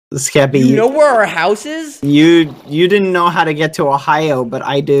Skeppy, You know where our house is? you didn't know how to get to Ohio, but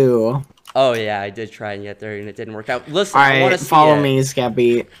I do. Oh yeah, I did try and get there and it didn't work out. Listen, All I want right, to see follow it. me,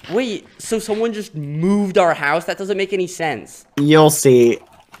 Skeppy. Wait, so someone just moved our house? That doesn't make any sense. You'll see.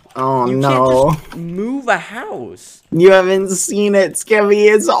 Oh You no. can't just move a house. You haven't seen it,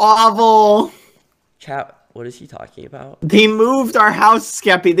 Skeppy. It's awful. Chat, what is he talking about? They moved our house,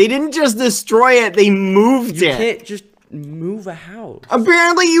 Skeppy. They didn't just destroy it, they moved You it. can't just move a house.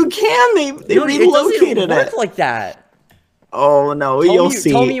 Apparently you can. They No, relocated it doesn't work it. like that. Oh no, you'll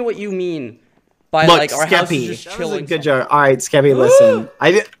see. Tell me what you mean by Look, like our house Skeppy, is just that was chilling. a good job. All right, Skeppy, listen.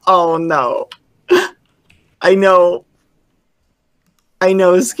 Oh no. I know. I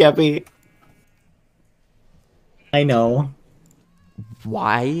know, Skeppy. I know.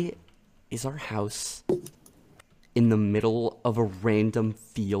 Why is our house in the middle of a random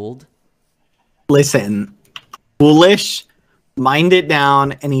field? Listen, Foolish mined it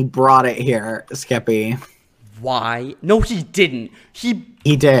down and he brought it here, Skeppy. Why? No, he didn't. He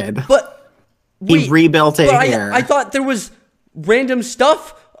did. But he rebuilt it here. I thought there was random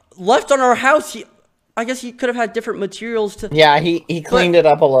stuff left on our house. I guess he could have had different materials to. Yeah, he cleaned it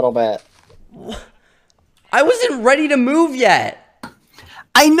up a little bit. I wasn't ready to move yet.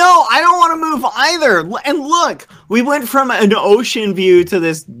 I know, I don't want to move either. And look, we went from an ocean view to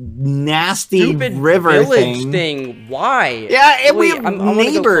this nasty Stupid river village thing. Why? Yeah, and we have I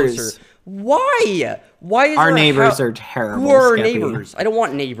neighbors. Why? Why is our neighbors are terrible? Who are our Skeppy. neighbors? I don't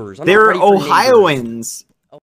want neighbors. They're Ohioans.